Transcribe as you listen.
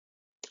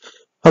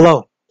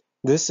Hello,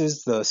 this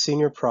is the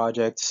Senior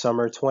Project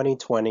Summer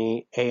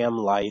 2020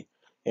 AmLight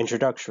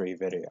introductory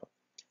video.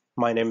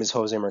 My name is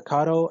Jose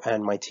Mercado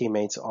and my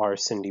teammates are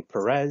Cindy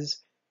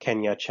Perez,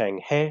 Kenya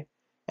Cheng He,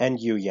 and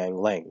Yu Yang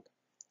Leng.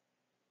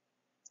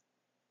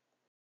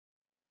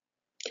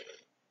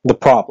 The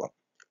problem.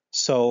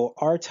 So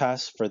our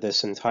task for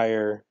this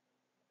entire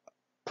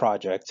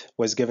project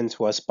was given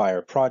to us by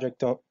our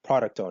product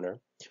owner,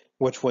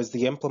 which was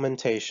the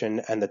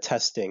implementation and the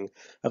testing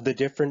of the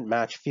different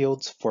match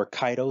fields for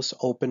Kaitos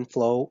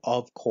OpenFlow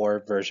of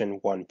Core version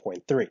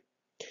 1.3,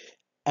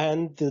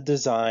 and the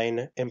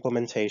design,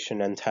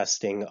 implementation, and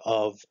testing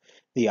of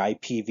the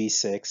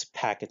IPv6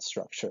 packet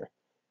structure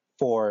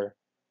for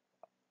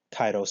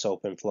Kaitos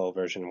OpenFlow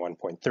version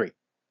 1.3.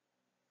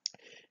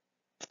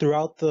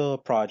 Throughout the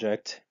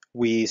project,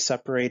 we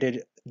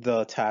separated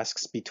the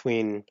tasks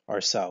between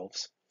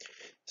ourselves.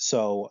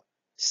 So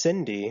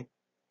Cindy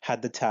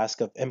had the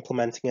task of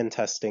implementing and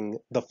testing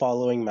the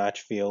following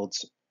match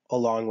fields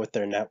along with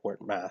their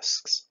network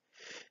masks: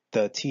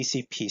 the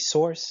TCP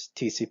source,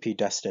 TCP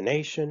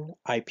destination,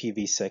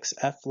 IPv6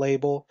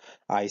 label,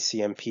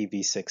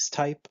 ICMPv6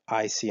 type,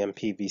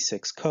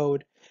 ICMPv6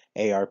 code,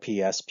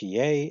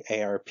 ARP-SPA,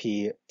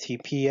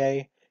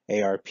 ARP-TPA,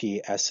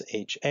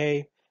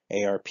 ARP-SHA,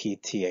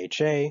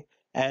 ARP-THA,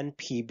 and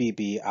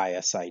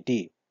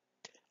PBB-ISID.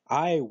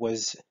 I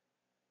was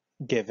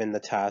given the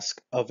task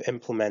of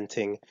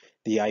implementing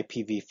the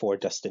IPv4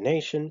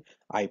 destination,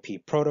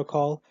 IP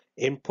protocol,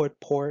 input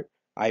port,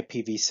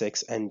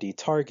 IPv6 ND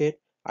target,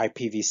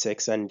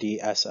 IPv6 ND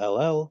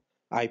SLL,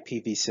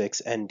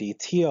 IPv6 ND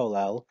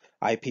TLL,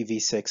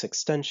 IPv6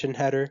 extension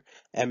header,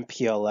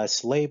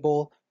 MPLS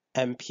label,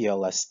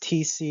 MPLS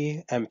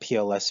TC,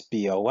 MPLS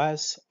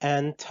BOS,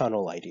 and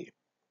tunnel ID.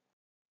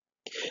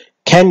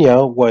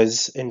 Kenya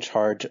was in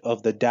charge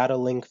of the data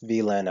link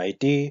VLAN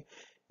ID,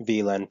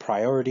 VLAN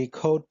priority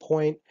code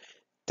point,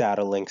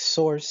 data link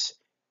source,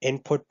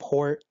 input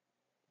port,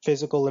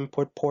 physical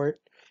input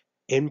port,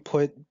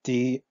 input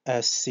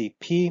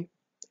DSCP,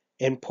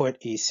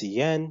 input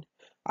ECN,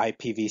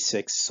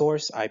 IPv6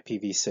 source,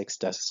 IPv6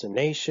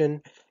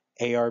 destination,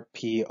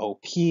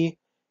 ARPOP,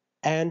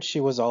 and she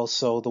was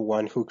also the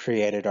one who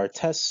created our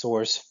test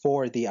source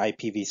for the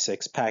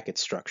IPv6 packet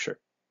structure.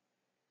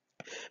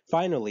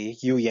 Finally,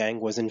 Yu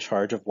Yang was in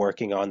charge of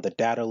working on the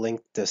data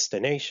link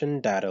destination,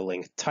 data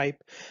link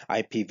type,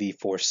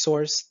 IPv4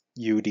 source,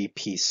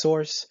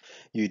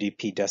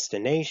 UDP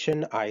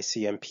destination,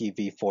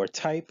 ICMPv4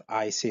 type,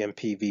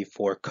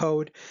 ICMPv4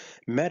 code,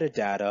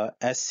 metadata,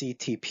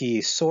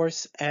 SCTP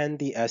source, and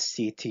the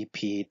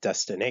SCTP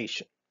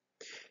destination.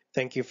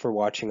 Thank you for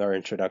watching our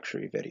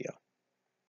introductory video.